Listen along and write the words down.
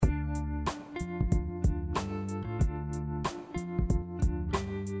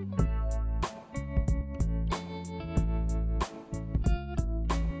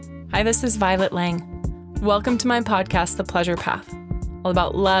Hi, this is Violet Lang. Welcome to my podcast, The Pleasure Path, all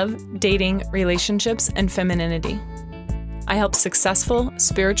about love, dating, relationships, and femininity. I help successful,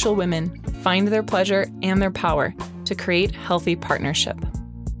 spiritual women find their pleasure and their power to create healthy partnership.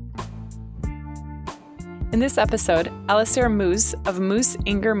 In this episode, Alistair Moose of Moose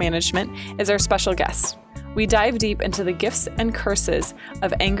Anger Management is our special guest. We dive deep into the gifts and curses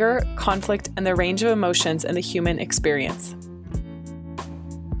of anger, conflict, and the range of emotions in the human experience.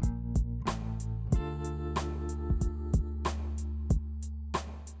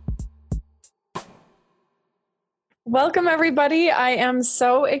 Welcome, everybody. I am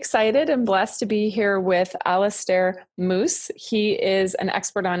so excited and blessed to be here with Alistair Moose. He is an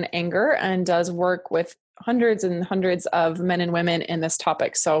expert on anger and does work with hundreds and hundreds of men and women in this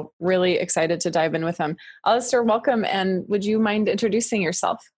topic. So really excited to dive in with him. Alistair, welcome. And would you mind introducing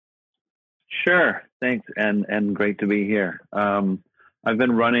yourself? Sure. Thanks. And great to be here. I've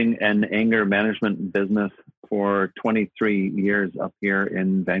been running an anger management business for 23 years up here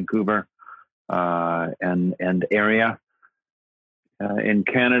in Vancouver. And area in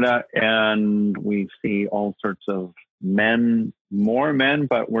Canada, and we see all sorts of more men,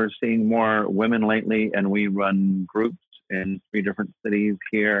 but we're seeing more women lately, and we run groups in 3 different cities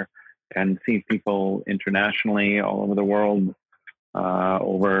here and see people internationally all over the world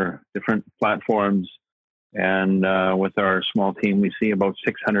over different platforms. And with our small team, we see about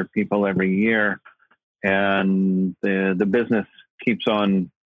 600 people every year, and the business keeps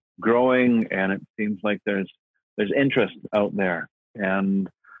on growing, and it seems like there's interest out there. And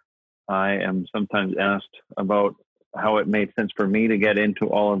I am sometimes asked about how it made sense for me to get into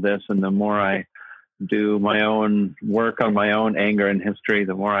all of this. And the more I do my own work on my own anger and history,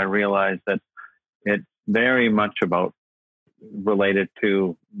 the more I realize that it's very much about related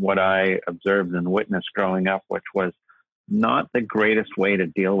to what I observed and witnessed growing up, which was not the greatest way to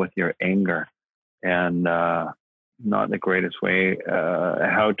deal with your anger, and not the greatest way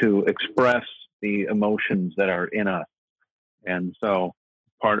how to express the emotions that are in us. And so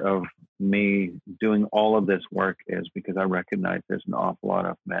part of me doing all of this work is because I recognize there's an awful lot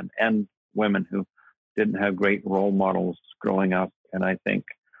of men and women who didn't have great role models growing up. And I think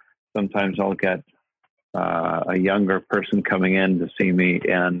sometimes I'll get a younger person coming in to see me,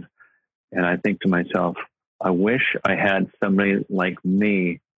 and I think to myself, I wish I had somebody like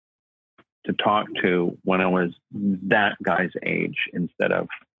me to talk to when I was that guy's age, instead of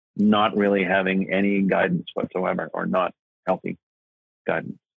not really having any guidance whatsoever, or not healthy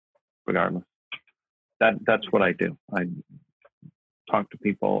guidance regardless. That's what I do. I talk to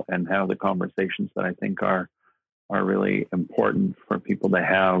people and have the conversations that I think are really important for people to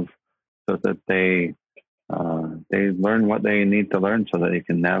have, so that they learn what they need to learn, so that they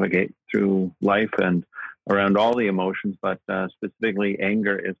can navigate through life and around all the emotions, but specifically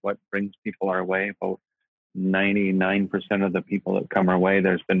anger is what brings people our way. About 99% of the people that come our way,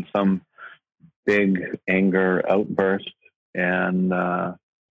 there's been some big anger outburst, and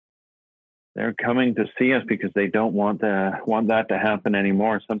they're coming to see us because they don't want that to happen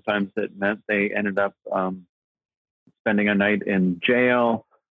anymore. Sometimes it meant they ended up spending a night in jail.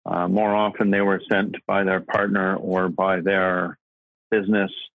 More often they were sent by their partner or by their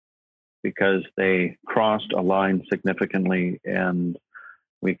business because they crossed a line significantly, and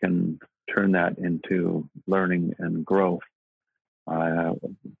we can turn that into learning and growth.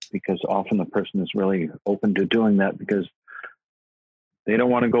 Because often the person is really open to doing that because they don't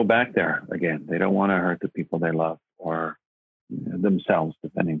want to go back there again. They don't want to hurt the people they love, or themselves,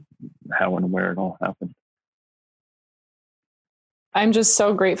 depending how and where it all happened. I'm just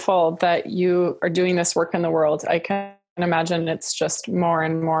so grateful that you are doing this work in the world. I can imagine it's just more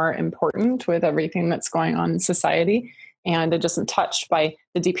and more important with everything that's going on in society. And it just am touched by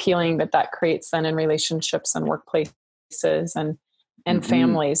the deep healing that creates then in relationships and workplaces and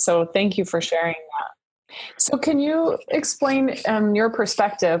families. So thank you for sharing that. So can you explain your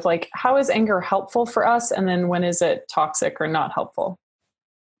perspective, like how is anger helpful for us? And then when is it toxic or not helpful?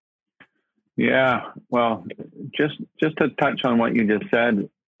 Yeah, well, just to touch on what you just said,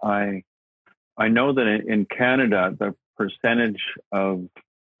 I know that in Canada, the percentage of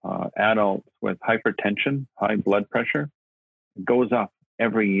adults with hypertension, high blood pressure, goes up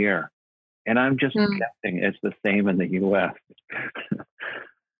every year. And I'm just guessing it's the same in the U.S.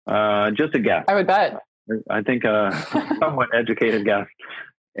 Just a guess. I would bet. I think a somewhat educated guess.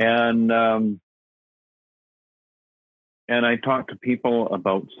 And I talk to people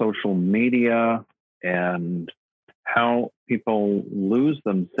about social media and how people lose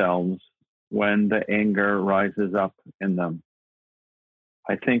themselves when the anger rises up in them.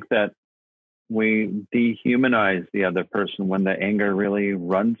 I think that we dehumanize the other person when the anger really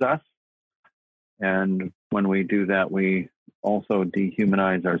runs us. And when we do that, we also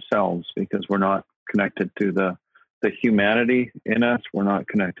dehumanize ourselves because we're not connected to the humanity in us. We're not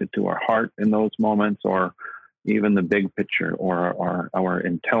connected to our heart in those moments, or even the big picture, or our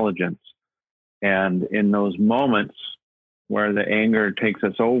intelligence. And in those moments where the anger takes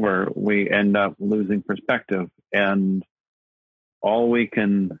us over, we end up losing perspective. And all we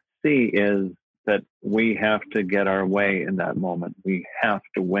can see is that we have to get our way in that moment. We have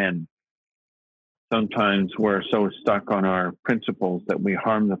to win. Sometimes we're so stuck on our principles that we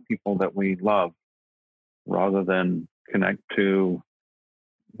harm the people that we love rather than connect to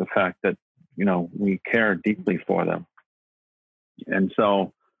the fact that, we care deeply for them. And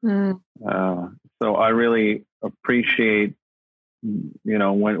so, so I really appreciate,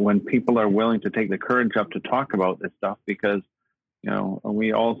 when people are willing to take the courage up to talk about this stuff, because,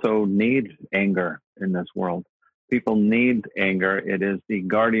 we also need anger in this world. People need anger. It is the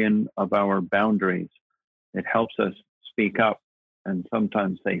guardian of our boundaries. It helps us speak up and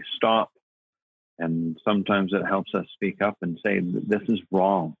sometimes say stop. And sometimes it helps us speak up and say, this is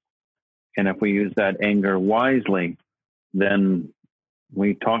wrong. And if we use that anger wisely, then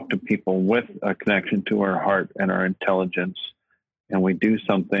we talk to people with a connection to our heart and our intelligence, and we do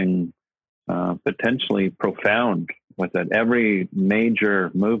something potentially profound with it. Every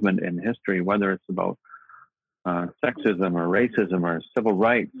major movement in history, whether it's about sexism or racism or civil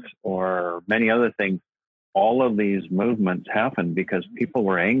rights or many other things, all of these movements happened because people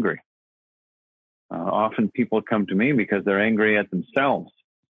were angry. Often people come to me because they're angry at themselves,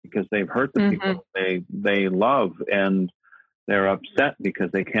 because they've hurt the people they love, and they're upset because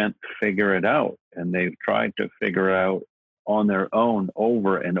they can't figure it out. And they've tried to figure out on their own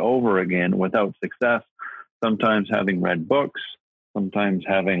over and over again without success, sometimes having read books, sometimes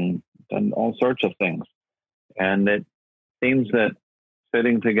having done all sorts of things. And it seems that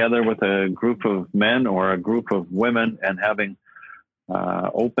sitting together with a group of men or a group of women and having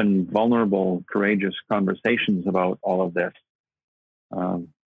open, vulnerable, courageous conversations about all of this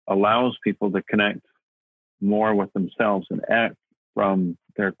allows people to connect more with themselves and act from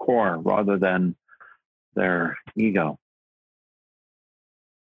their core rather than their ego.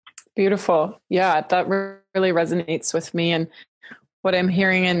 Beautiful. Yeah, that really resonates with me. And what I'm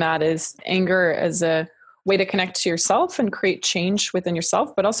hearing in that is anger as a way to connect to yourself and create change within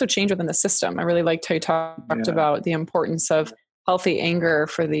yourself, but also change within the system. I really liked how you talked about the importance of healthy anger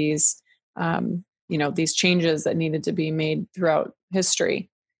for these, these changes that needed to be made throughout history.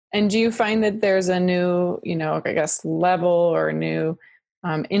 And do you find that there's a new, level or a new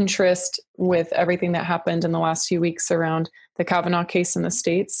interest with everything that happened in the last few weeks around the Kavanaugh case in the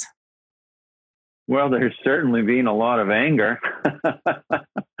States? Well, there's certainly been a lot of anger.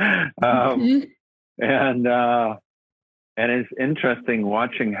 And it's interesting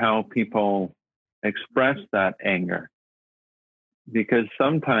watching how people express that anger, because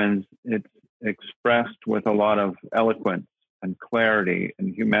sometimes it's expressed with a lot of eloquence and clarity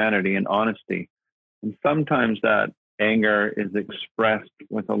and humanity and honesty. And sometimes that anger is expressed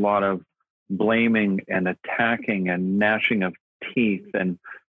with a lot of blaming and attacking and gnashing of teeth and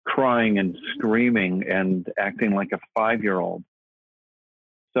crying and screaming and acting like a 5-year-old.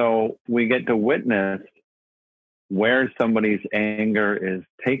 So we get to witness where somebody's anger is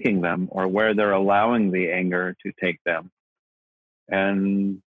taking them, or where they're allowing the anger to take them.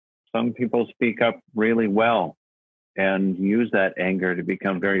 And some people speak up really well and use that anger to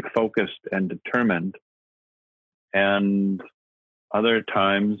become very focused and determined. And other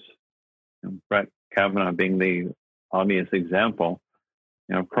times, Brett Kavanaugh being the obvious example,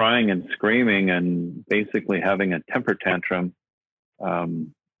 crying and screaming and basically having a temper tantrum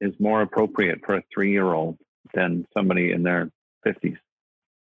is more appropriate for a 3-year-old than somebody in their 50s.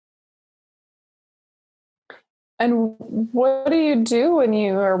 And what do you do when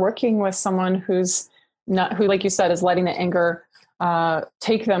you are working with someone who, like you said, is letting the anger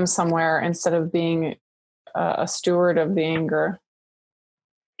take them somewhere instead of being a steward of the anger?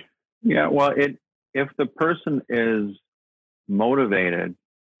 Yeah, well, if the person is motivated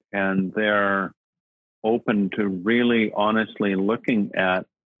and they're open to really honestly looking at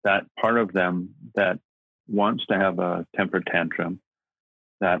that part of them that wants to have a temper tantrum,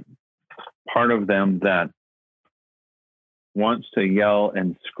 that part of them that wants to yell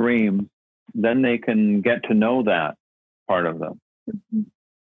and scream, then they can get to know that part of them. Mm-hmm.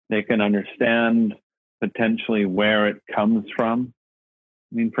 They can understand potentially where it comes from.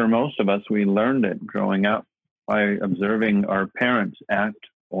 I mean, for most of us, we learned it growing up by observing our parents act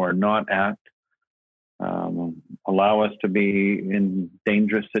or not act. allow us to be in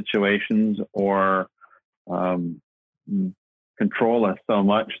dangerous situations or control us so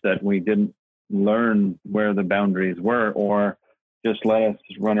much that we didn't learn where the boundaries were, or just let us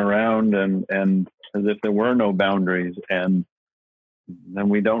run around and as if there were no boundaries, and then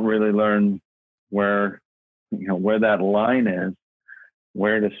we don't really learn where that line is,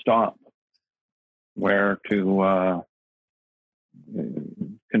 where to stop, where to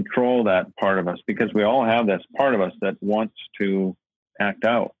control that part of us, because we all have this part of us that wants to act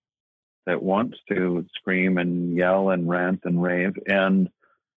out, that wants to scream and yell and rant and rave. And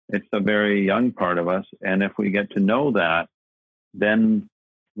it's a very young part of us. And if we get to know that, then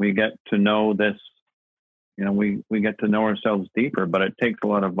we get to know this, we get to know ourselves deeper, but it takes a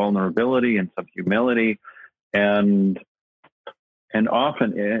lot of vulnerability and some humility. And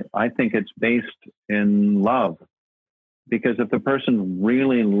often I think it's based in love, because if the person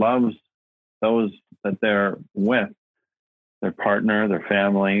really loves those that they're with, their partner, their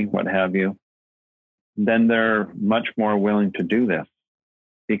family, what have you, then they're much more willing to do this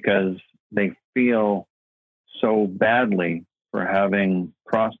because they feel so badly for having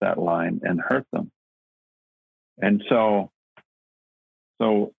crossed that line and hurt them. And so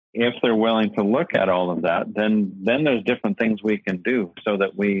if they're willing to look at all of that, then there's different things we can do so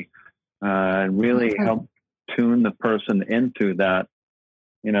that we really help tune the person into that,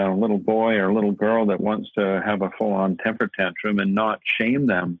 little boy or little girl that wants to have a full-on temper tantrum, and not shame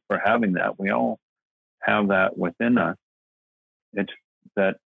them for having that. We all have that within us. It's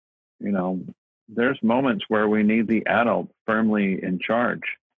that, there's moments where we need the adult firmly in charge,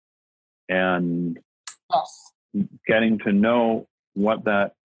 and yes, getting to know what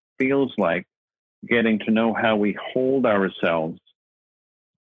that feels like, getting to know how we hold ourselves,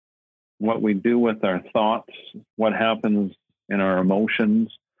 what we do with our thoughts, what happens in our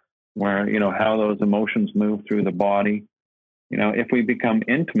emotions, where, how those emotions move through the body. If we become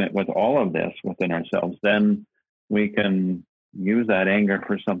intimate with all of this within ourselves, then we can use that anger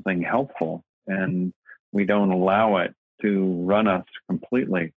for something helpful, and we don't allow it to run us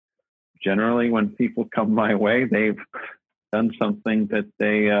completely. Generally, when people come my way, they've done something that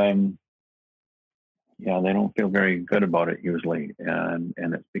they don't feel very good about it usually. And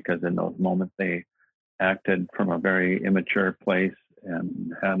it's because in those moments they acted from a very immature place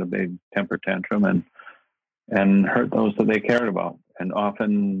and had a big temper tantrum and hurt those that they cared about. And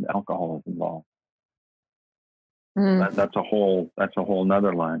often alcohol is involved. That's a whole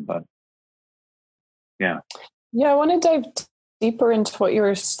nother line, but yeah. Yeah, I want to dive deeper into what you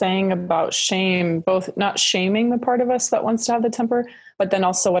were saying about shame, both not shaming the part of us that wants to have the temper, but then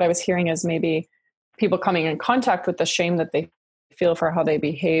also what I was hearing is maybe people coming in contact with the shame that they feel for how they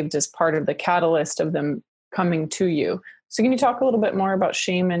behaved as part of the catalyst of them coming to you. So can you talk a little bit more about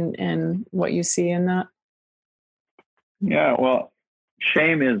shame and what you see in that? Yeah, well,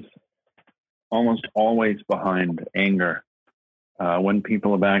 shame is almost always behind anger when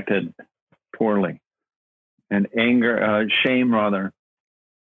people have acted poorly. And shame rather,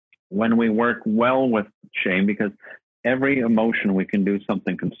 when we work well with shame, because every emotion we can do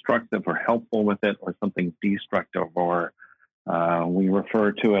something constructive or helpful with it, or something destructive, or we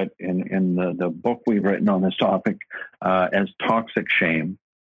refer to it in the book we've written on this topic as toxic shame.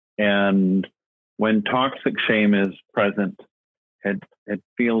 And when toxic shame is present, it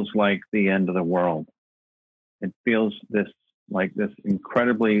feels like the end of the world. It feels this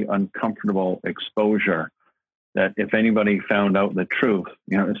incredibly uncomfortable exposure that if anybody found out the truth,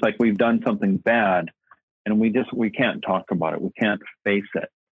 it's like we've done something bad and we can't talk about it. We can't face it,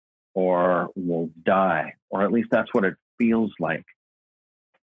 or we'll die, or at least that's what it feels like.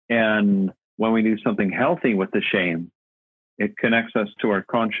 And when we do something healthy with the shame, it connects us to our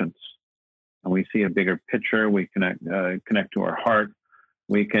conscience, and we see a bigger picture. We connect to our heart.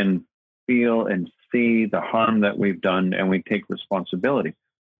 We can feel and see the harm that we've done, and we take responsibility.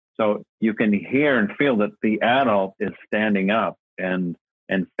 So you can hear and feel that the adult is standing up and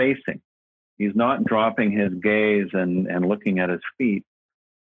facing. He's not dropping his gaze and looking at his feet.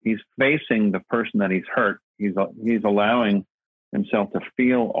 He's facing the person that he's hurt. He's allowing himself to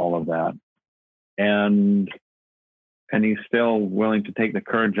feel all of that, and he's still willing to take the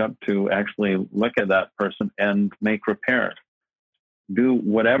courage up to actually look at that person and make repairs, do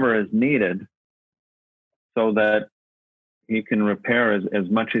whatever is needed so that he can repair as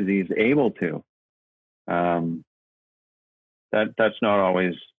much as he's able to. That's not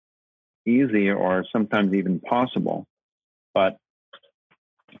always easy, or sometimes even possible, but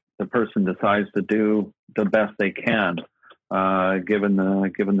the person decides to do the best they can, given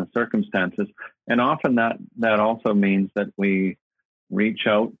the circumstances. And often that also means that we reach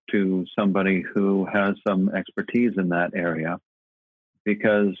out to somebody who has some expertise in that area,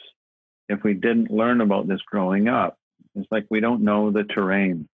 because if we didn't learn about this growing up, it's like we don't know the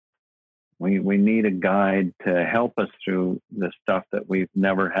terrain. We need a guide to help us through the stuff that we've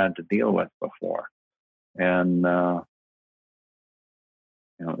never had to deal with before. And,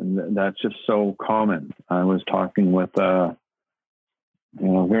 that's just so common. I was talking with a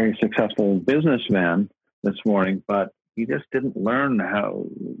very successful businessman this morning, but he just didn't learn how,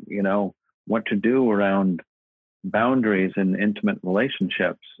 what to do around boundaries in intimate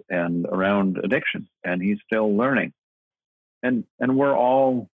relationships and around addiction. And he's still learning. And we're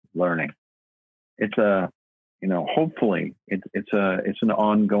all learning. It's hopefully it's an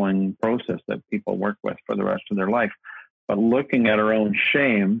ongoing process that people work with for the rest of their life. But looking at our own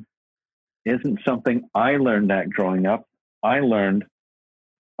shame isn't something I learned that growing up. I learned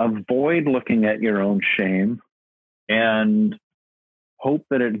avoid looking at your own shame and hope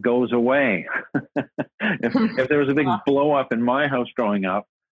that it goes away. if there was a big blow up in my house growing up,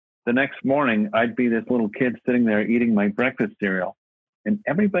 the next morning I'd be this little kid sitting there eating my breakfast cereal, and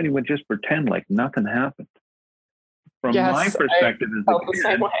everybody would just pretend like nothing happened. From my perspective as a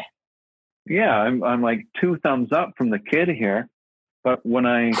kid, yeah, I'm like 2 thumbs up from the kid here. But when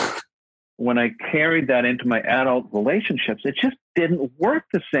I carried that into my adult relationships, it just didn't work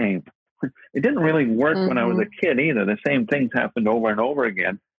the same. It didn't really work when I was a kid either. The same things happened over and over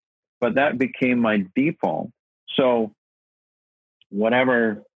again, but that became my default. So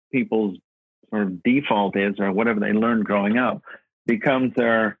whatever people's sort of default is, or whatever they learned growing up, becomes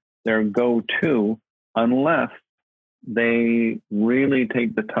their go-to, unless they really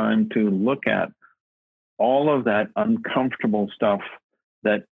take the time to look at all of that uncomfortable stuff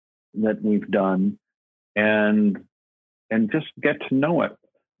that we've done and just get to know it,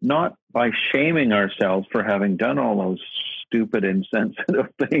 not by shaming ourselves for having done all those stupid, insensitive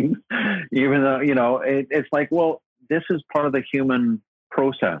things, even though, it's like, well, this is part of the human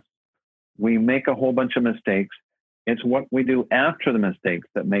process. We make a whole bunch of mistakes. It's what we do after the mistakes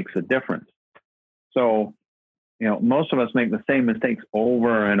that makes a difference. So, most of us make the same mistakes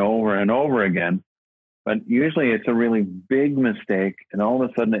over and over and over again, but usually it's a really big mistake, and all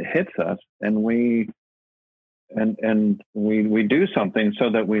of a sudden it hits us, and we do something so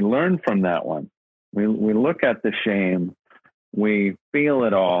that we learn from that one. We look at the shame, we feel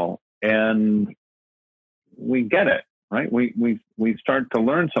it all, and we get it, right? We start to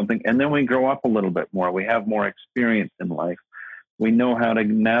learn something, and then we grow up a little bit more. We have more experience in life. We know how to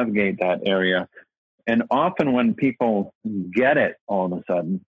navigate that area. And often when people get it all of a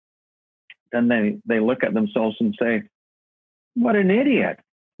sudden, then they look at themselves and say, what an idiot.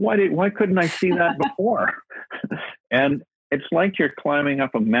 Why couldn't I see that before? And it's like you're climbing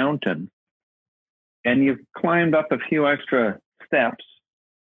up a mountain, and you've climbed up a few extra steps,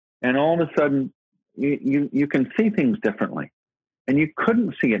 and all of a sudden you can see things differently. And you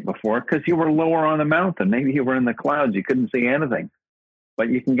couldn't see it before because you were lower on the mountain. Maybe you were in the clouds. You couldn't see anything. But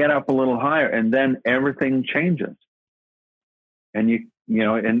you can get up a little higher, and then everything changes. And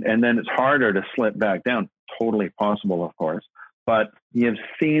and then it's harder to slip back down. Totally possible, of course. But you've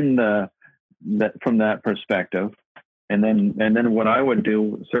seen that from that perspective. And then what I would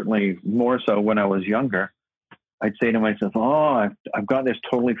do, certainly more so when I was younger, I'd say to myself, oh, I've got this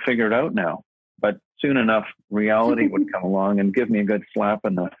totally figured out now. But soon enough, reality would come along and give me a good slap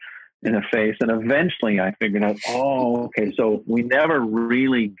in the face. And eventually I figured out, oh, okay, so we never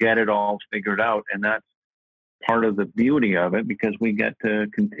really get it all figured out. And that's part of the beauty of it, because we get to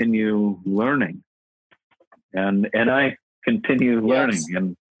continue learning. And I continue learning. Yes.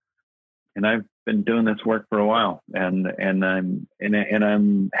 And I've been doing this work for a while, and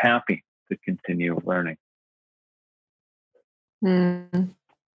I'm happy to continue learning.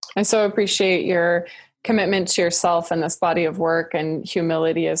 I so appreciate your commitment to yourself and this body of work, and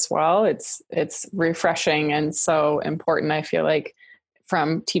humility as well. It's refreshing and so important, I feel like,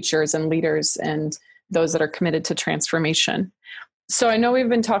 from teachers and leaders and those that are committed to transformation. So I know we've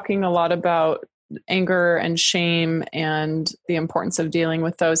been talking a lot about anger and shame and the importance of dealing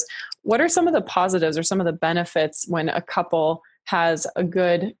with those. What are some of the positives or some of the benefits when a couple has a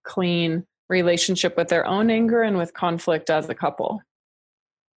good, clean relationship with their own anger and with conflict as a couple?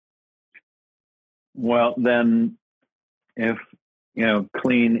 Well, then, if,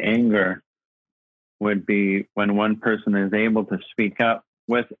 clean anger would be when one person is able to speak up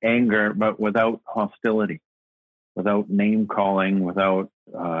with anger, but without hostility, without name calling, without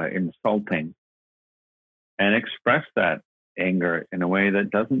insulting, and express that anger in a way that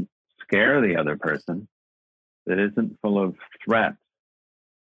doesn't scare the other person, that isn't full of threats,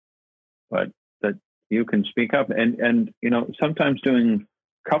 but that you can speak up. And sometimes doing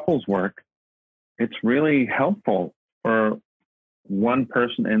couples work, it's really helpful for one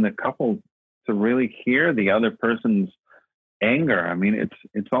person in the couple to really hear the other person's anger. I mean,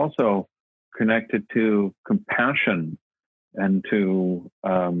 it's also connected to compassion and to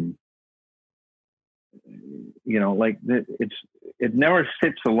it never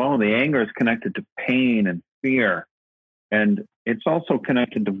sits alone. The anger is connected to pain and fear, and it's also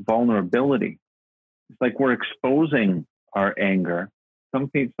connected to vulnerability. It's like we're exposing our anger.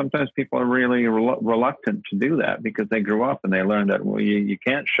 Sometimes people are really reluctant to do that because they grew up and they learned that, well, you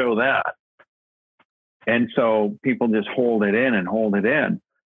can't show that. And so people just hold it in and hold it in.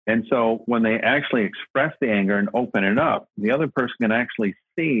 And so when they actually express the anger and open it up, the other person can actually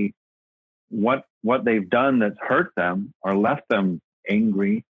see what they've done that's hurt them or left them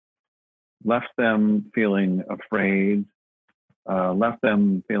angry, left them feeling afraid, left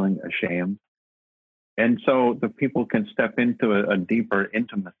them feeling ashamed. And so the people can step into a deeper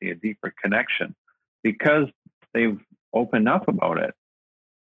intimacy, a deeper connection, because they've opened up about it.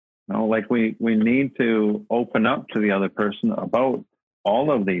 Like we need to open up to the other person about all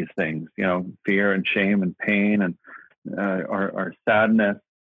of these things, fear and shame and pain and our sadness,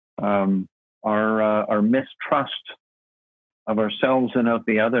 our mistrust of ourselves and of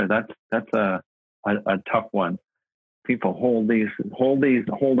the other. That's a tough one. People hold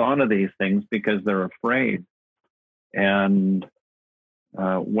on to these things because they're afraid. And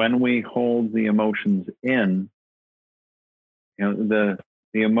when we hold the emotions in, the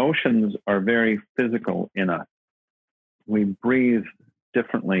emotions are very physical in us. We breathe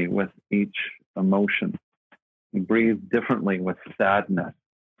differently with each emotion. We breathe differently with sadness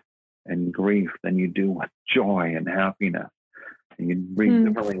and grief than you do with joy and happiness. And you breathe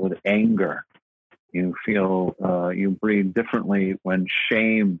differently with anger. You feel, you breathe differently when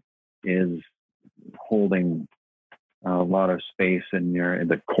shame is holding a lot of space in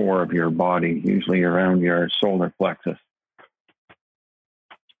the core of your body, usually around your solar plexus.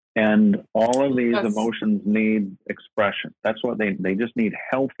 And all of these emotions need expression. That's what they just need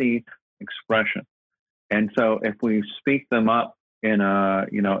healthy expression. And so if we speak them up in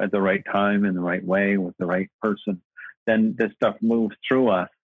at the right time, in the right way, with the right person, then this stuff moves through us.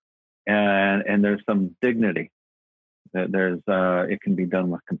 And there's some dignity. There's it can be done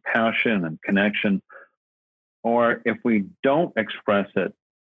with compassion and connection. Or if we don't express it,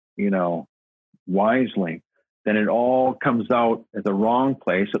 wisely, then it all comes out at the wrong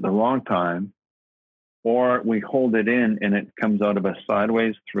place at the wrong time. Or we hold it in and it comes out of us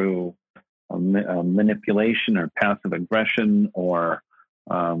sideways through manipulation or passive aggression or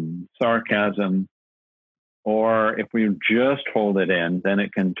sarcasm. Or if we just hold it in, then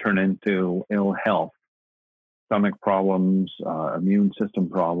it can turn into ill health, stomach problems, immune system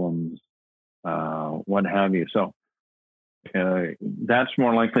problems, what have you. So that's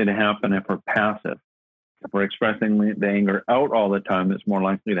more likely to happen if we're passive. If we're expressing the anger out all the time, it's more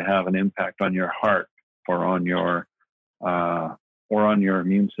likely to have an impact on your heart or on your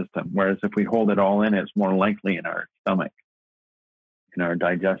immune system. Whereas if we hold it all in, it's more likely in our stomach, in our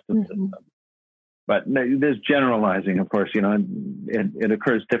digestive system. But there's generalizing, of course. It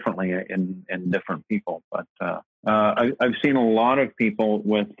occurs differently in different people. But I've seen a lot of people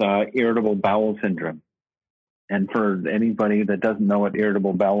with irritable bowel syndrome. And for anybody that doesn't know what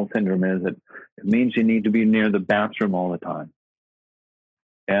irritable bowel syndrome is, it means you need to be near the bathroom all the time.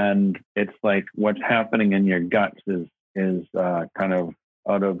 And it's like what's happening in your guts is kind of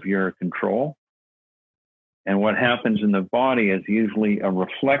out of your control. And what happens in the body is usually a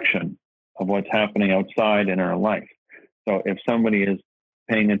reflection of what's happening outside in our life. So if somebody is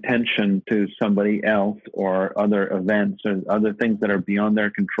paying attention to somebody else or other events or other things that are beyond their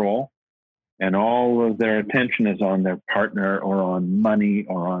control, and all of their attention is on their partner or on money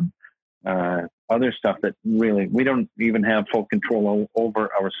or on other stuff that really we don't even have full control over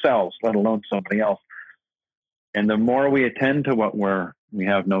ourselves, let alone somebody else. And the more we attend to what we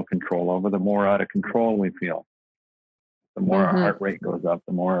have no control over, the more out of control we feel. The more our heart rate goes up,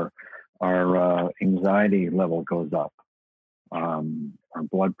 the more our anxiety level goes up, our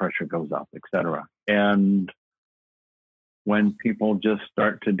blood pressure goes up, etc. And when people just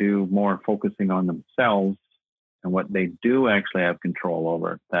start to do more focusing on themselves and what they do actually have control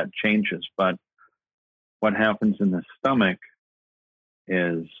over, that changes. But what happens in the stomach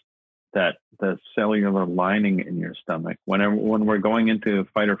is that the cellular lining in your stomach, when we're going into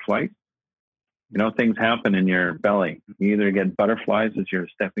fight or flight, things happen in your belly. You either get butterflies as you're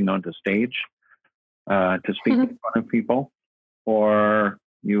stepping onto stage to speak in front of people, or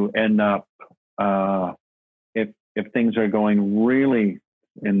you end up, if things are going really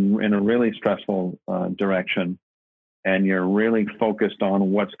in a really stressful direction, and you're really focused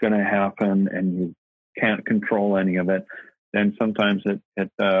on what's going to happen, and you can't control any of it, then sometimes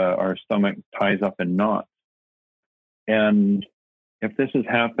our stomach ties up in knots. And if this is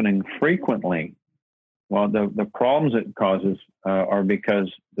happening frequently, well, the problems it causes are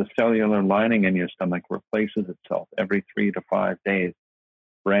because the cellular lining in your stomach replaces itself every 3 to 5 days,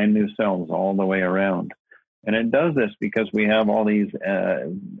 brand new cells all the way around. And it does this because we have all these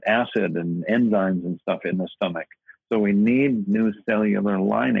acid and enzymes and stuff in the stomach. So we need new cellular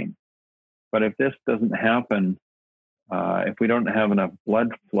lining. But if this doesn't happen, if we don't have enough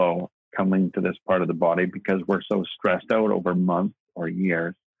blood flow coming to this part of the body because we're so stressed out over months or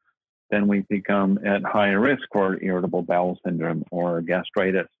years, then we become at higher risk for irritable bowel syndrome or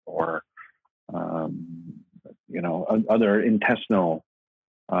gastritis or, other intestinal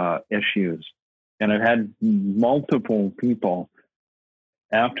issues. And I've had multiple people,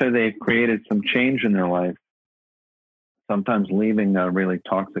 after they've created some change in their life, sometimes leaving a really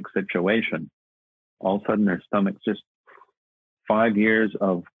toxic situation, all of a sudden their stomach's just 5 years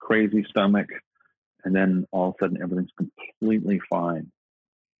of crazy stomach, and then all of a sudden everything's completely fine.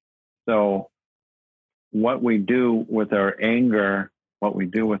 So what we do with our anger, what we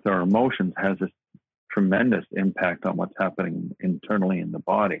do with our emotions has a tremendous impact on what's happening internally in the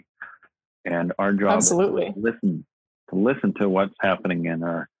body. And our job Absolutely. is to listen to what's happening in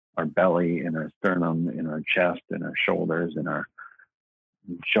our belly, in our sternum, in our chest, in our shoulders, in our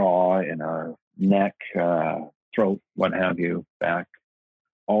jaw, in our neck, throat, what have you, back,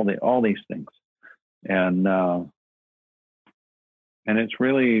 all these things. And it's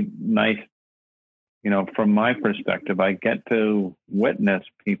really nice, from my perspective, I get to witness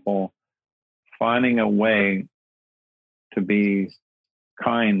people finding a way to be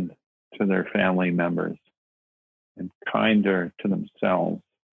kind to their family members and kinder to themselves,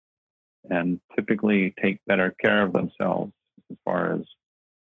 and typically take better care of themselves as far as,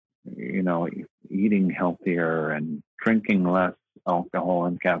 eating healthier and drinking less alcohol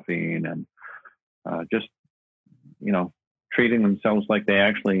and caffeine, and just, treating themselves like they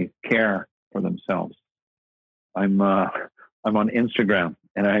actually care for themselves. I'm on Instagram,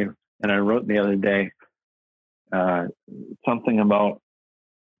 and I wrote the other day something about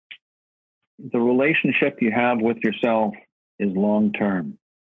the relationship you have with yourself is long-term.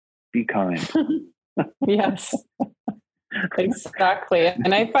 Be kind. Yes, exactly.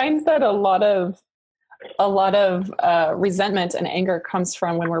 And I find that a lot of resentment and anger comes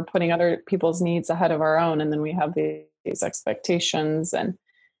from when we're putting other people's needs ahead of our own, and then we have these expectations and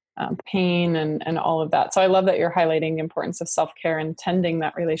pain and all of that. So I love that you're highlighting the importance of self-care, and tending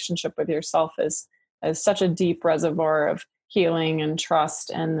that relationship with yourself as such a deep reservoir of healing and trust,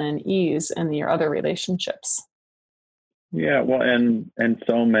 and then ease in your other relationships. Yeah, well, and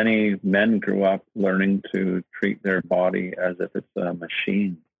so many men grew up learning to treat their body as if it's a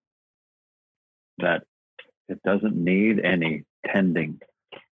machine, that it doesn't need any tending.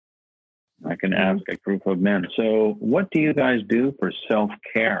 I can ask a group of men, so what do you guys do for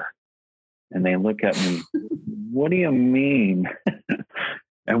self-care? And they look at me, what do you mean?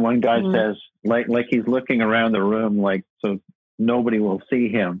 And one guy says, like he's looking around the room, like, so nobody will see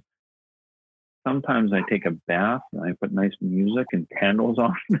him. Sometimes I take a bath and I put nice music and candles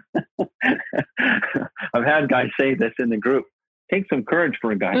on. I've had guys say this in the group. Take some courage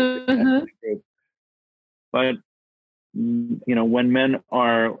for a guy to say that in the group. But, when men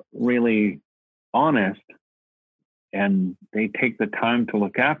are really honest and they take the time to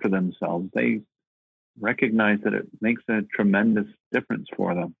look after themselves, they recognize that it makes a tremendous difference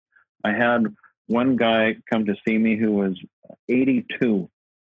for them. I had one guy come to see me who was 82,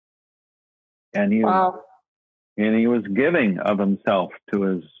 and he was giving of himself to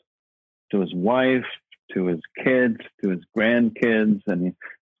his wife, to his kids, to his grandkids, and his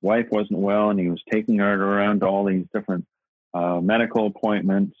wife wasn't well, and he was taking her around to all these different medical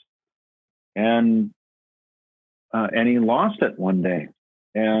appointments, and he lost it one day,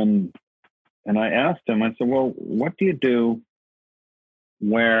 and I asked him, I said, well, what do you do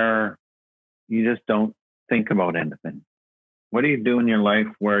where you just don't think about anything? What do you do in your life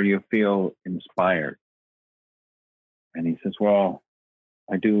where you feel inspired? And he says, well,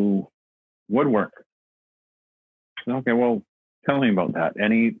 I do woodwork. I said, okay, well, tell me about that.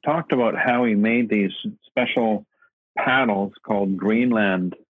 And he talked about how he made these special paddles called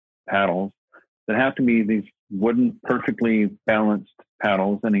Greenland paddles that have to be these wooden, perfectly balanced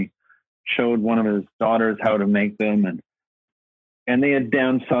paddles. And he showed one of his daughters how to make them. And they had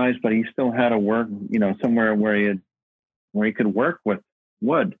downsized, but he still had to work, somewhere where he could work with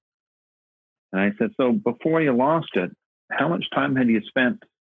wood. And I said, so before you lost it, how much time had you spent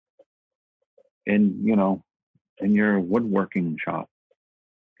in, in your woodworking shop?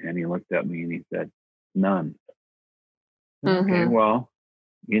 And he looked at me and he said, none. Mm-hmm. Okay, well,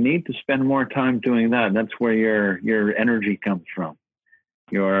 you need to spend more time doing that. That's where your energy comes from.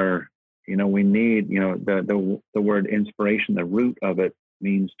 We need, the word inspiration, the root of it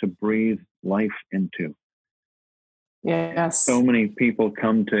means to breathe life into. Yes. So many people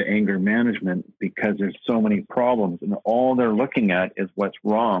come to anger management because there's so many problems, and all they're looking at is what's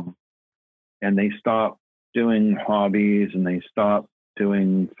wrong. And they stop doing hobbies, and they stop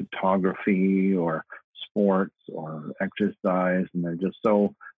doing photography or sports or exercise, and they're just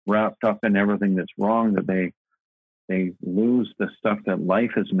so wrapped up in everything that's wrong that they lose the stuff that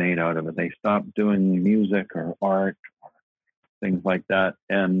life is made out of it. They stop doing music or art or things like that.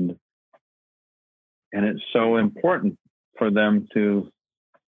 And it's so important for them to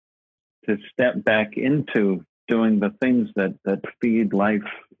step back into doing the things that feed life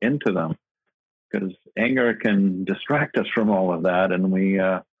into them, because anger can distract us from all of that, and we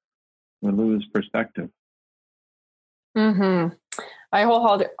lose perspective. Mm-hmm. I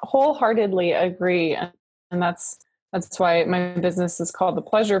wholeheartedly agree, and that's why my business is called The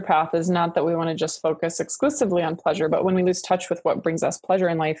Pleasure Path. Is not that we want to just focus exclusively on pleasure, but when we lose touch with what brings us pleasure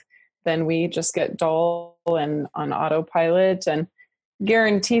in life, then we just get dull and on autopilot. And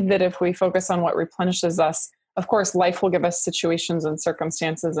guaranteed that if we focus on what replenishes us, of course, life will give us situations and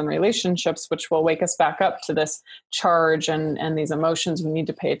circumstances and relationships which will wake us back up to this charge and these emotions we need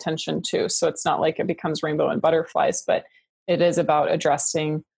to pay attention to. So it's not like it becomes rainbow and butterflies, but it is about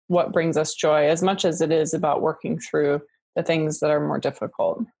addressing what brings us joy as much as it is about working through the things that are more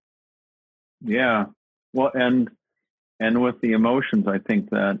difficult. Yeah. Well, and with the emotions, I think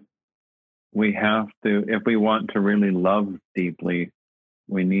that we have to, if we want to really love deeply,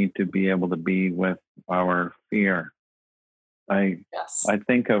 we need to be able to be with our fear. I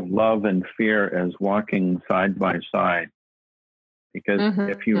think of love and fear as walking side by side, because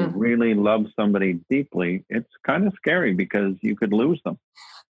if you really love somebody deeply, it's kind of scary because you could lose them.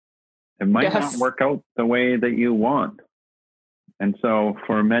 It might not work out the way that you want. And so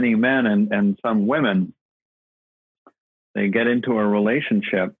for many men and some women, they get into a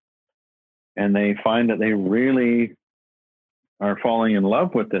relationship and they find that they really are falling in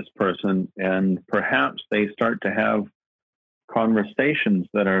love with this person, and perhaps they start to have conversations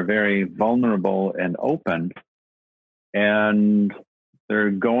that are very vulnerable and open, and they're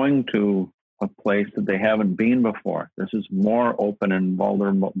going to a place that they haven't been before. This is more open and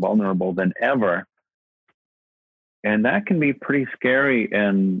vulnerable than ever. And that can be pretty scary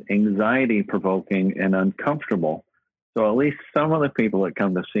and anxiety provoking and uncomfortable. So at least some of the people that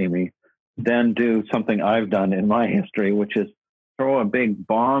come to see me then do something I've done in my history, which is throw a big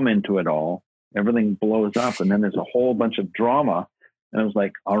bomb into it all. Everything blows up, and then there's a whole bunch of drama. And I was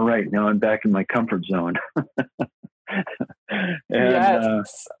like, all right, now I'm back in my comfort zone.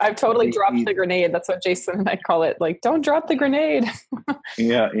 Yes, I've totally dropped the grenade. That's what Jason and I call it. Like, don't drop the grenade.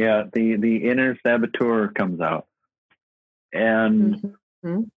 Yeah. The inner saboteur comes out. And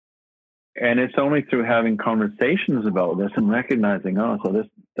it's only through having conversations about this and recognizing, oh, so this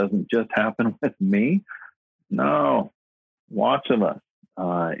doesn't just happen with me. No, lots of us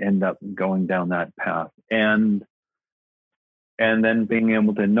end up going down that path. And then being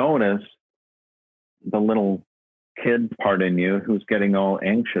able to notice the little kid part in you who's getting all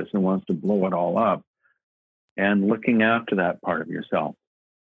anxious and wants to blow it all up, and looking after that part of yourself.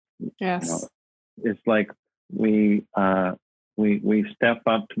 Yes. It's like we step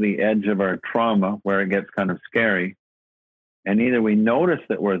up to the edge of our trauma where it gets kind of scary, and either we notice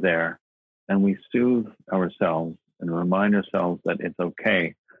that we're there and we soothe ourselves and remind ourselves that it's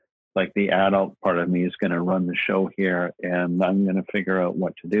okay. Like the adult part of me is going to run the show here, and I'm going to figure out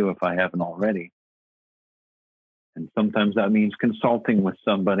what to do if I haven't already. And sometimes that means consulting with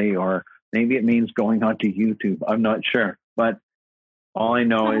somebody, or maybe it means going onto YouTube. I'm not sure. But all I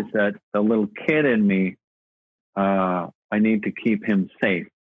know is that the little kid in me, I need to keep him safe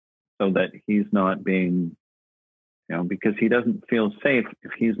so that he's not being, because he doesn't feel safe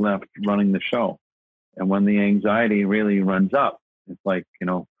if he's left running the show. And when the anxiety really runs up, it's like,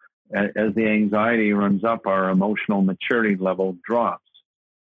 as the anxiety runs up, our emotional maturity level drops.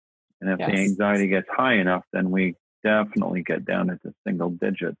 And if the anxiety gets high enough, then we definitely get down into single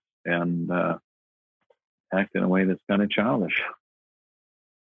digits and act in a way that's kind of childish.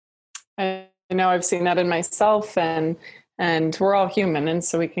 I know I've seen that in myself, and we're all human, and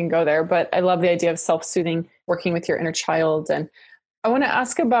so we can go there. But I love the idea of self-soothing, working with your inner child. And I want to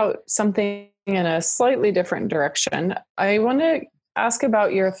ask about something in a slightly different direction. I want to ask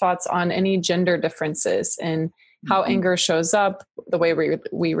about your thoughts on any gender differences in how anger shows up, the way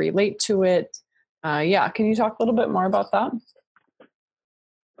we relate to it. Can you talk a little bit more about that?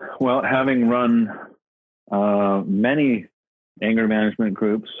 Well, having run many anger management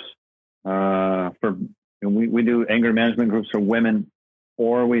groups we do anger management groups for women,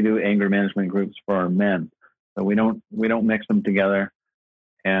 or we do anger management groups for our men. So we don't mix them together.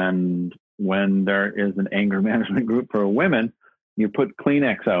 And when there is an anger management group for women, you put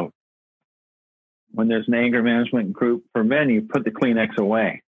Kleenex out. When there's an anger management group for men, you put the Kleenex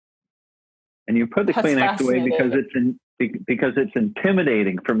away. And you put the Kleenex away because it's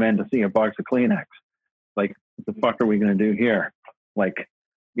intimidating for men to see a box of Kleenex. Like, what the fuck are we going to do here? Like,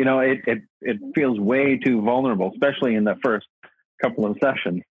 it feels way too vulnerable, especially in the first couple of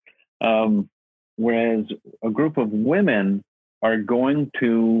sessions. Whereas a group of women are going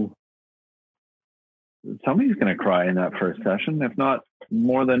to, somebody's going to cry in that first session, if not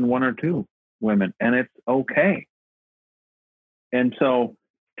more than one or two women, and it's okay. And so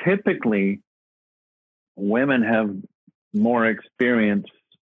typically women have more experience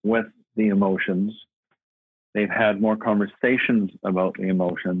with the emotions. They've had more conversations about the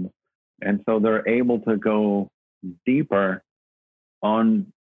emotions. And so they're able to go deeper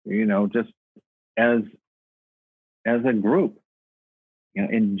on, just as a group.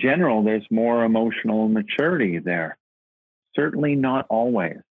 In general, there's more emotional maturity there. Certainly not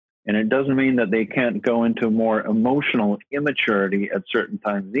always. And it doesn't mean that they can't go into more emotional immaturity at certain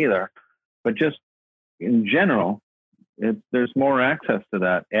times either. But just in general, there's more access to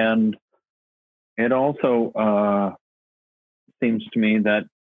that. And it also seems to me that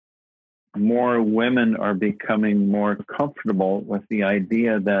more women are becoming more comfortable with the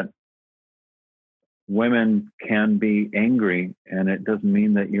idea that women can be angry, and it doesn't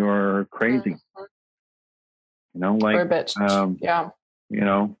mean that you're crazy. Or a bitch.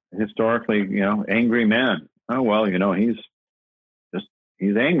 Historically, angry man. Oh, well, he's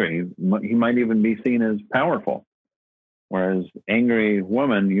angry. He might even be seen as powerful. Whereas angry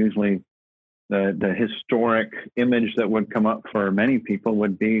woman, usually the historic image that would come up for many people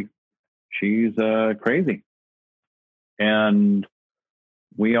would be she's crazy. And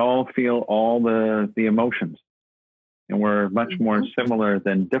we all feel all the emotions, and we're much more similar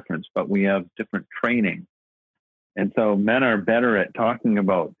than different, but we have different training. And so men are better at talking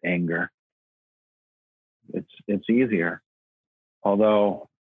about anger. It's easier, although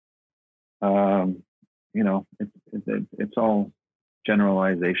it's all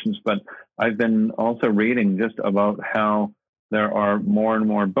generalizations. But I've been also reading just about how there are more and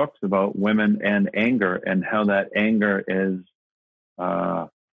more books about women and anger, and how that anger is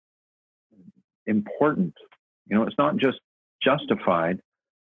important. It's not just justified.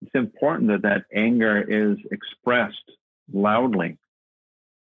 It's important that anger is expressed loudly,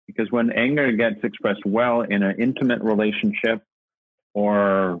 because when anger gets expressed well in an intimate relationship,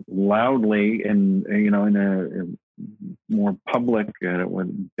 or loudly in a more public, with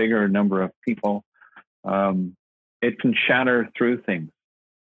a bigger number of people, it can shatter through things.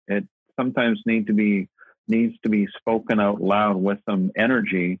 It sometimes needs to be spoken out loud with some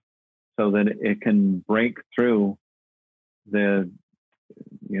energy, so that it can break through the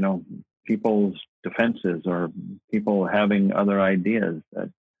people's defenses, or people having other ideas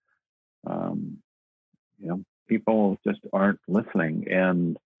that people just aren't listening.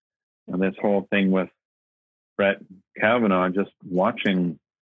 And this whole thing with Brett Kavanaugh, just watching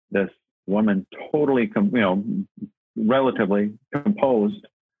this woman totally relatively composed,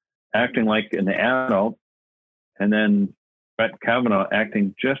 acting like an adult, and then Brett Kavanaugh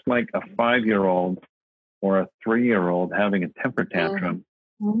acting just like a 5-year-old or a 3-year-old having a temper tantrum.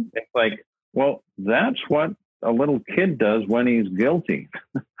 Mm-hmm. It's like, well, that's what a little kid does when he's guilty.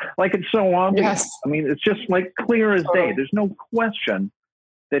 Like, it's so obvious. Yes. I mean, it's just like clear as day. There's no question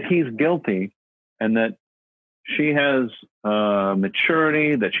that he's guilty, and that she has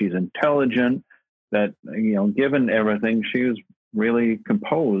maturity, that she's intelligent, that, given everything, she was really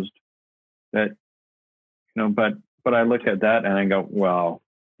composed. That, but I look at that and I go, well,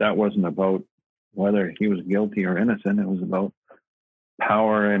 that wasn't about whether he was guilty or innocent. It was about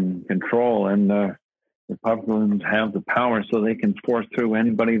power and control, and the Republicans have the power, so they can force through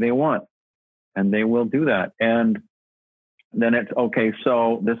anybody they want, and they will do that. And then it's okay,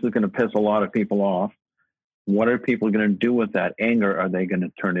 so this is going to piss a lot of people off. What are people going to do with that anger? Are they going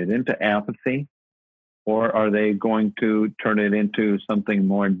to turn it into apathy, or are they going to turn it into something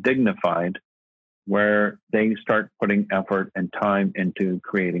more dignified, where they start putting effort and time into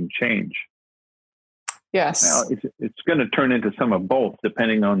creating change? Yes. Now, it's going to turn into some of both,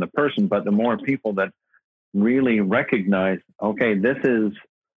 depending on the person. But the more people that really recognize, okay, this is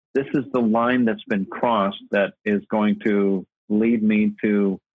this is the line that's been crossed that is going to lead me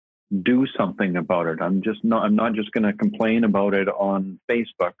to do something about it. I'm not just going to complain about it on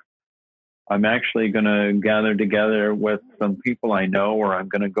Facebook. I'm actually going to gather together with some people I know, or I'm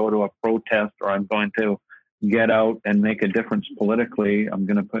going to go to a protest, or I'm going to get out and make a difference politically. I'm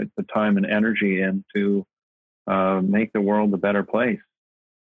going to put the time and energy in to make the world a better place.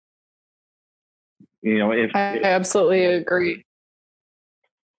 You know, I absolutely agree.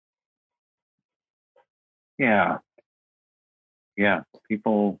 Yeah.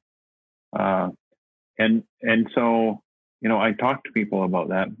 People, and so, you know, I talk to people about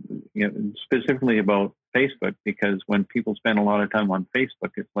that, you know, specifically about Facebook, because when people spend a lot of time on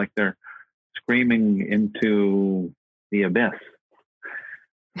Facebook, it's like they're screaming into the abyss.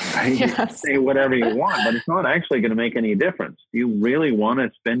 Right? Yes. You can say whatever you want, but it's not actually going to make any difference. You really want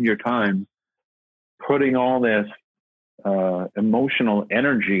to spend your time putting all this emotional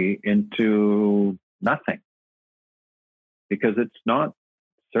energy into nothing, because it's not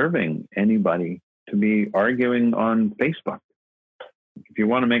serving anybody to be arguing on Facebook. If you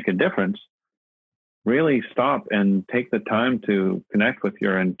want to make a difference, really stop and take the time to connect with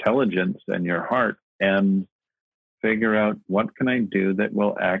your intelligence and your heart and figure out, what can I do that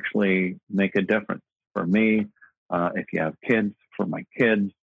will actually make a difference for me? If you have kids, for my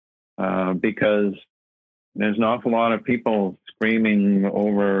kids, because there's an awful lot of people screaming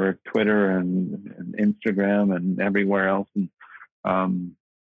over Twitter and Instagram and everywhere else. And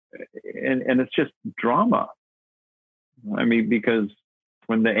it's just drama. I mean, because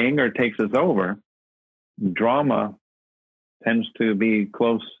when the anger takes us over, drama tends to be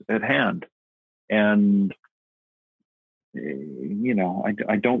close at hand. And, you know,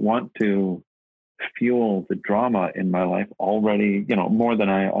 I don't want to fuel the drama in my life already, you know, more than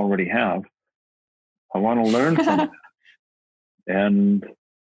I already have. I want to learn from it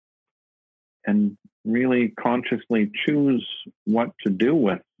and really consciously choose what to do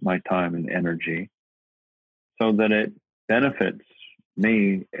with my time and energy so that it benefits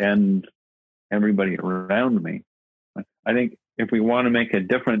me and everybody around me. I think if we want to make a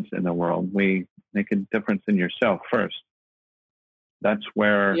difference in the world, we make a difference in yourself first. That's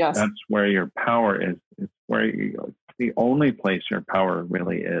where your power is. It's it's the only place your power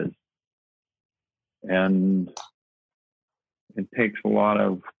really is. And it takes a lot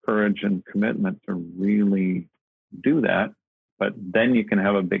of courage and commitment to really do that, but then you can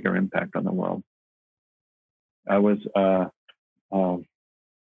have a bigger impact on the world. I was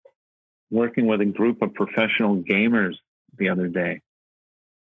working with a group of professional gamers the other day,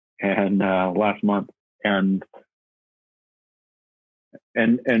 and last month, and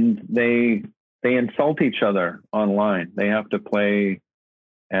they insult each other online. They have to play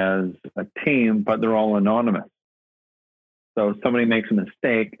as a team, but they're all anonymous. So somebody makes a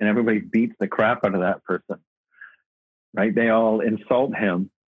mistake and everybody beats the crap out of that person, right? They all insult him.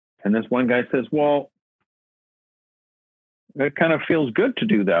 And this one guy says, well, it kind of feels good to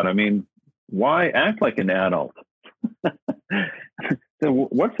do that. I mean, why act like an adult? So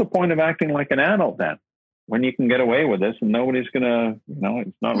what's the point of acting like an adult then, when you can get away with this and nobody's going to, you know,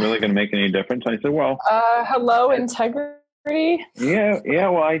 it's not really going to make any difference? I said, well, hello, integrity. Yeah.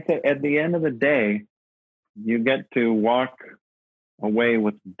 Well, I said, at the end of the day, you get to walk away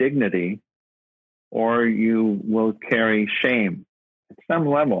with dignity, or you will carry shame. At some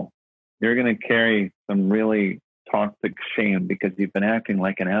level, you're going to carry some really toxic shame because you've been acting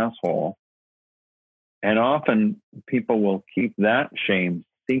like an asshole. And often people will keep that shame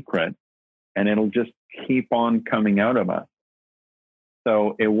secret, and it'll just keep on coming out of us.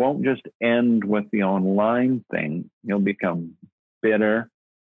 So it won't just end with the online thing. You'll become bitter.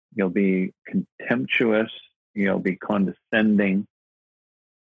 You'll be contemptuous. You'll be condescending,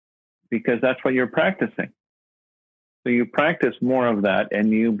 because that's what you're practicing. So you practice more of that and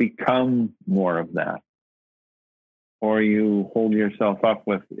you become more of that. Or you hold yourself up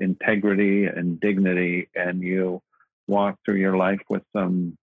with integrity and dignity, and you walk through your life with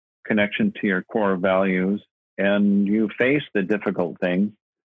some connection to your core values, and you face the difficult things.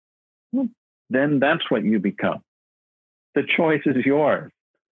 Then that's what you become. The choice is yours.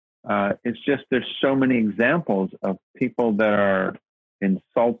 It's just, there's so many examples of people that are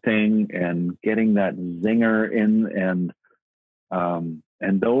insulting and getting that zinger in,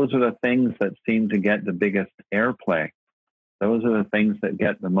 and those are the things that seem to get the biggest airplay. Those are the things that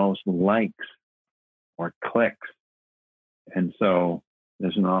get the most likes or clicks. And so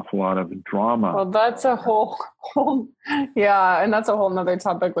there's an awful lot of drama. Well, that's a whole yeah, and that's a whole nother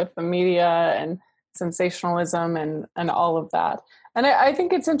topic with the media and sensationalism and all of that. And I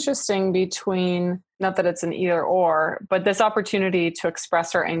think it's interesting between, not that it's an either or, but this opportunity to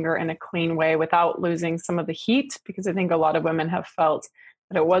express our anger in a clean way without losing some of the heat, because I think a lot of women have felt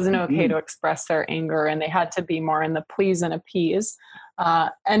that it wasn't okay Mhm. to express their anger and they had to be more in the please and appease.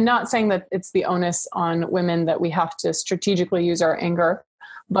 And not saying that it's the onus on women that we have to strategically use our anger,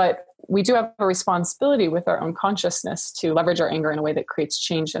 but we do have a responsibility with our own consciousness to leverage our anger in a way that creates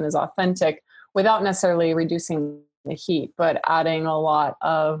change and is authentic without necessarily reducing the heat, but adding a lot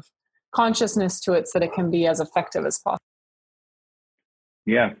of consciousness to it so that it can be as effective as possible.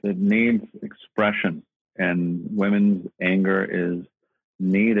 Yes, it needs expression, and women's anger is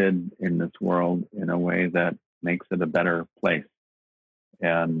needed in this world in a way that makes it a better place.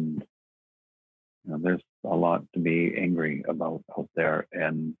 And there's a lot to be angry about out there,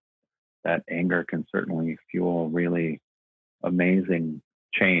 and that anger can certainly fuel really amazing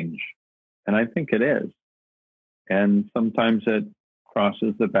change. And I think it is. And sometimes it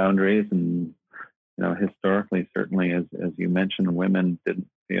crosses the boundaries. And historically, certainly, as you mentioned, women didn't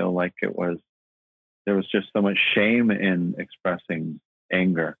feel like there was just so much shame in expressing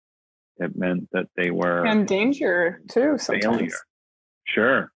anger. It meant that they were And danger too sometimes. Failure.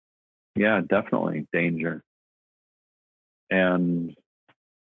 Sure. Yeah, definitely danger. And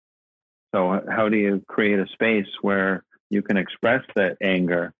so how do you create a space where you can express that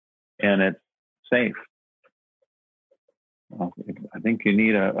anger and it's safe? Well, I think you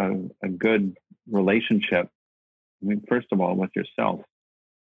need a good relationship. I mean, first of all, with yourself,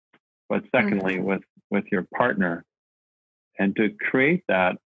 but secondly, with your partner, and to create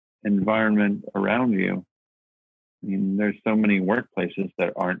that environment around you. I mean, there's so many workplaces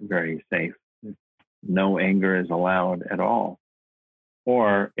that aren't very safe. No anger is allowed at all,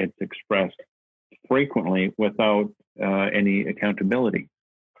 or it's expressed frequently without any accountability.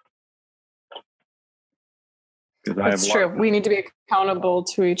 That's true. We need to be accountable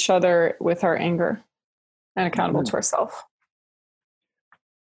to each other with our anger and accountable to ourselves.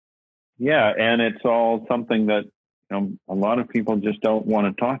 Yeah, and it's all something that a lot of people just don't want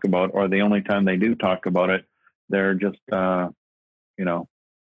to talk about, or the only time they do talk about it, they're just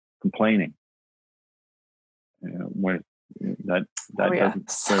complaining. That doesn't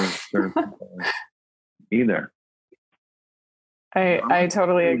serve either. I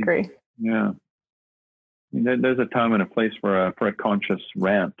totally agree. Yeah, I mean, there's a time and a place for a conscious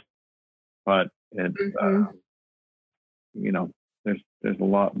rant, but it there's a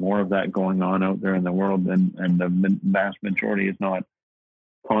lot more of that going on out there in the world, and the vast majority is not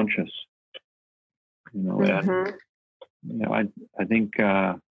conscious. And I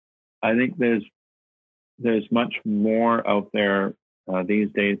think there's much more out there these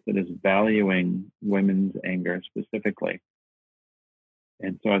days that is valuing women's anger specifically,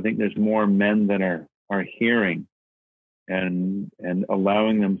 and so I think there's more men that are hearing and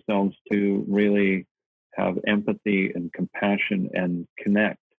allowing themselves to really have empathy and compassion and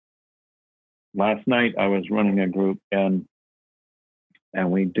connect. Last night I was running a group, and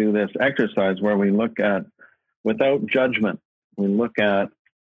we do this exercise where we look at, without judgment, we look at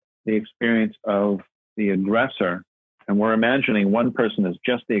the experience of the aggressor, and we're imagining one person is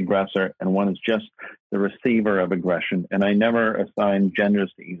just the aggressor and one is just the receiver of aggression. And I never assign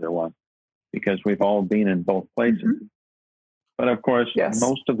genders to either one, because we've all been in both places. But of course,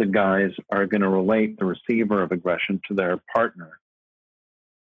 most of the guys are going to relate the receiver of aggression to their partner.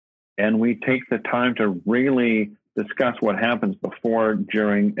 And we take the time to really discuss what happens before,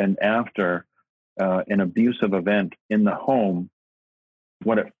 during, and after an abusive event in the home,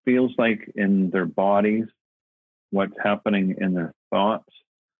 what it feels like in their bodies, what's happening in their thoughts,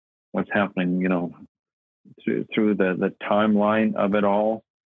 what's happening, through the timeline of it all.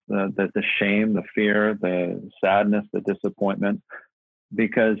 The shame, the fear, the sadness, the disappointment.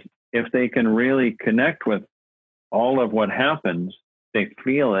 Because if they can really connect with all of what happens, they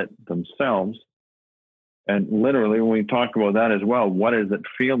feel it themselves. And literally, when we talk about that as well, what does it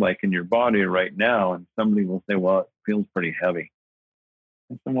feel like in your body right now? And somebody will say, well, it feels pretty heavy.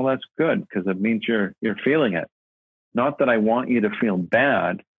 I said, well, that's good, because it means you're feeling it. Not that I want you to feel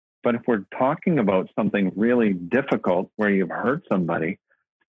bad, but if we're talking about something really difficult where you've hurt somebody,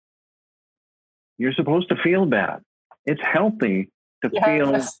 you're supposed to feel bad. It's healthy to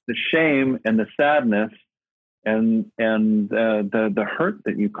feel the shame and the sadness and the hurt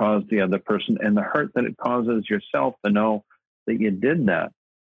that you caused the other person, and the hurt that it causes yourself to know that you did that.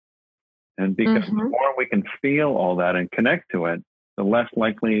 And because the more we can feel all that and connect to it, the less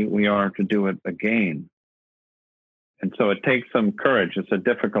likely we are to do it again. And so it takes some courage. It's a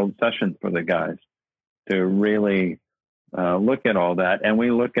difficult session for the guys to really look at all that. And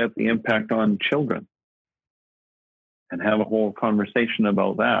we look at the impact on children. and have a whole conversation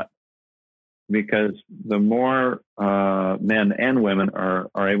about that. Because the more men and women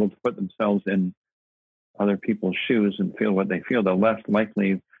are able to put themselves in other people's shoes and feel what they feel, the less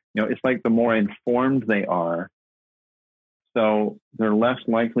likely, it's like the more informed they are, so they're less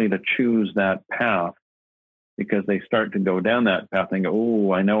likely to choose that path, because they start to go down that path and go,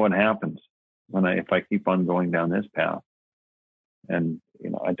 oh, I know what happens if I keep on going down this path, and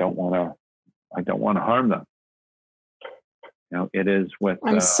I don't want to harm them. It is with.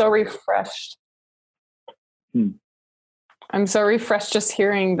 I'm so refreshed. I'm so refreshed just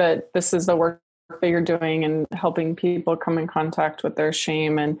hearing that this is the work that you're doing and helping people come in contact with their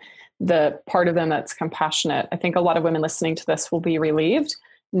shame and the part of them that's compassionate. I think a lot of women listening to this will be relieved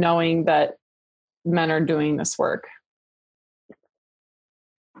knowing that men are doing this work.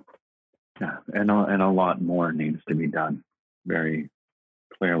 Yeah, and a lot more needs to be done, very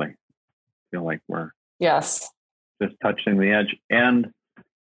clearly. I feel like we're just touching the edge. And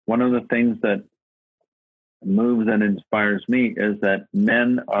one of the things that moves and inspires me is that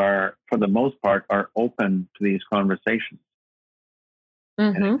men are, for the most part, are open to these conversations.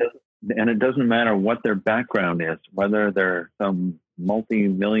 Mm-hmm. And it doesn't matter what their background is, whether they're some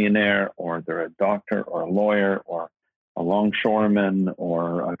multi-millionaire or they're a doctor or a lawyer or a longshoreman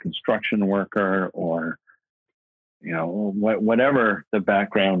or a construction worker or, whatever the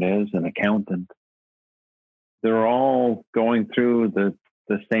background is, an accountant. They're all going through the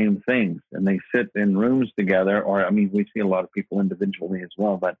same things, and they sit in rooms together, or we see a lot of people individually as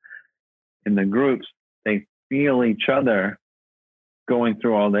well, but in the groups, they feel each other going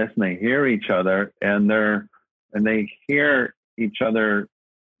through all this, and they hear each other, and they hear each other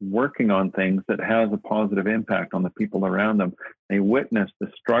working on things that has a positive impact on the people around them. They witness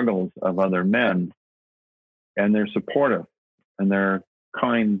the struggles of other men, and they're supportive, and they're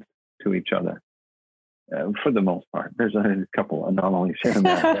kind to each other. For the most part, there's a couple anomalies here and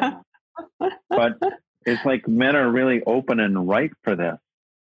there, but it's like men are really open and ripe for this.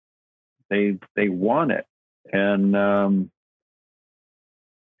 They want it, and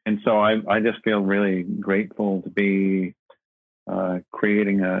so I just feel really grateful to be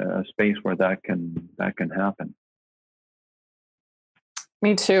creating a space where that can happen.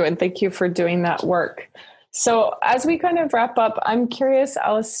 Me too, and thank you for doing that work. So as we kind of wrap up, I'm curious,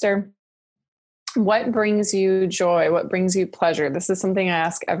 Alistair, what brings you joy? What brings you pleasure? This is something I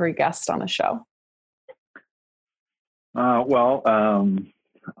ask every guest on the show. I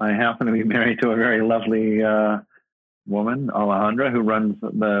happen to be married to a very lovely woman, Alejandra, who runs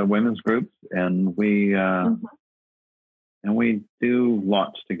the women's groups, and we do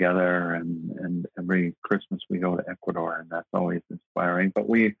lots together. And every Christmas we go to Ecuador, and that's always inspiring. But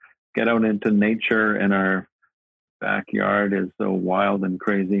we get out into nature, and our backyard is so wild and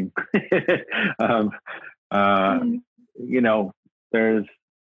crazy. There's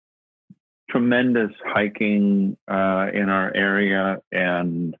tremendous hiking in our area,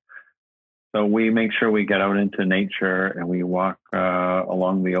 and so we make sure we get out into nature and we walk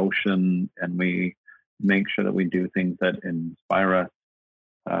along the ocean, and we make sure that we do things that inspire us.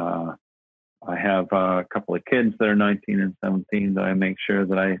 I have a couple of kids that are 19 and 17 that I make sure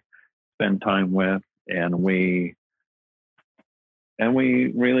that I spend time with, and we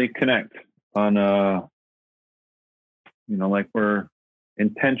really connect on like we're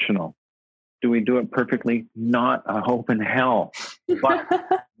intentional. Do we do it perfectly? Not a hope in hell. But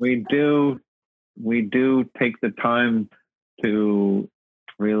we do take the time to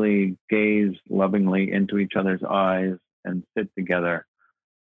really gaze lovingly into each other's eyes and sit together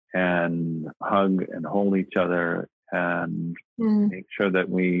and hug and hold each other and make sure that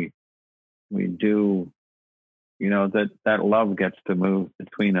we do, that love gets to move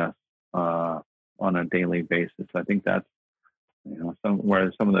between us on a daily basis. I think that's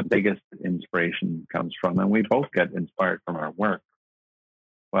where some of the biggest inspiration comes from, and we both get inspired from our work.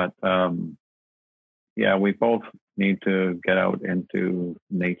 But we both need to get out into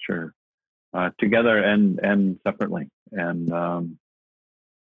nature together and separately. And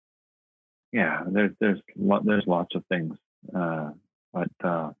there's lots of things,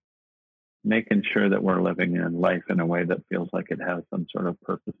 but making sure that we're living in life in a way that feels like it has some sort of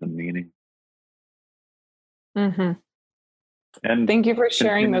purpose and meaning. Mm-hmm. And thank you for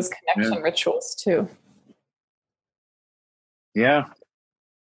sharing those connection rituals too. Yeah.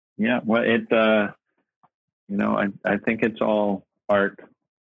 Well, I think it's all art.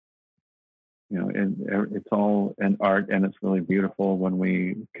 It's all an art, and it's really beautiful when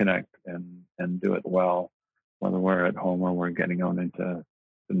we connect and do it well, whether we're at home or we're getting out into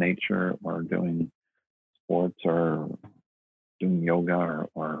the nature or doing sports or doing yoga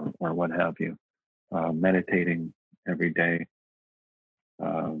or what have you, meditating. every day,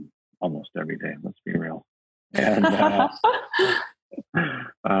 almost every day. Let's be real. And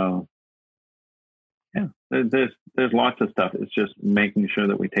yeah, there's lots of stuff. It's just making sure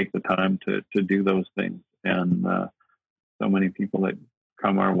that we take the time to do those things. And so many people that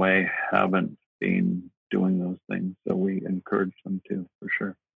come our way haven't been doing those things, so we encourage them to, for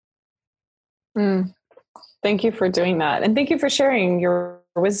sure. Thank you for doing that. And thank you for sharing your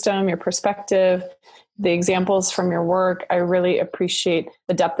wisdom, your perspective, the examples from your work. I really appreciate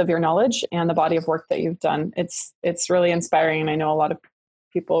the depth of your knowledge and the body of work that you've done. It's really inspiring. And I know a lot of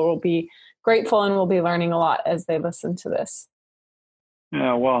people will be grateful and will be learning a lot as they listen to this.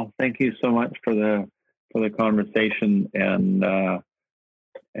 Yeah, well, thank you so much for the conversation and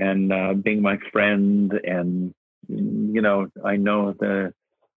being my friend. And, I know that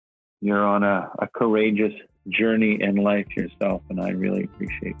you're on a courageous journey in life yourself, and I really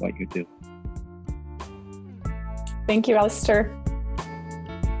appreciate what you do. Thank you, Alistair.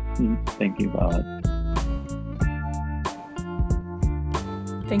 Thank you, Violet.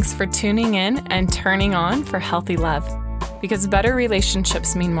 Thanks for tuning in and turning on for Healthy Love, because better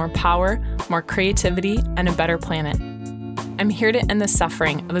relationships mean more power, more creativity, and a better planet. I'm here to end the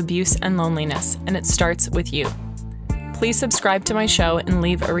suffering of abuse and loneliness, and it starts with you. Please subscribe to my show and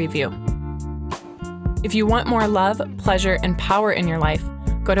leave a review. If you want more love, pleasure, and power in your life,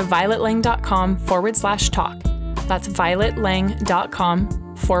 go to violetlang.com/talk. That's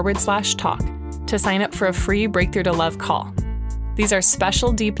violetlang.com/talk to sign up for a free Breakthrough to Love call. These are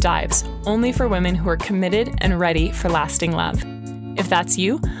special deep dives only for women who are committed and ready for lasting love. If that's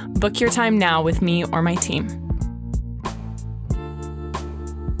you, book your time now with me or my team.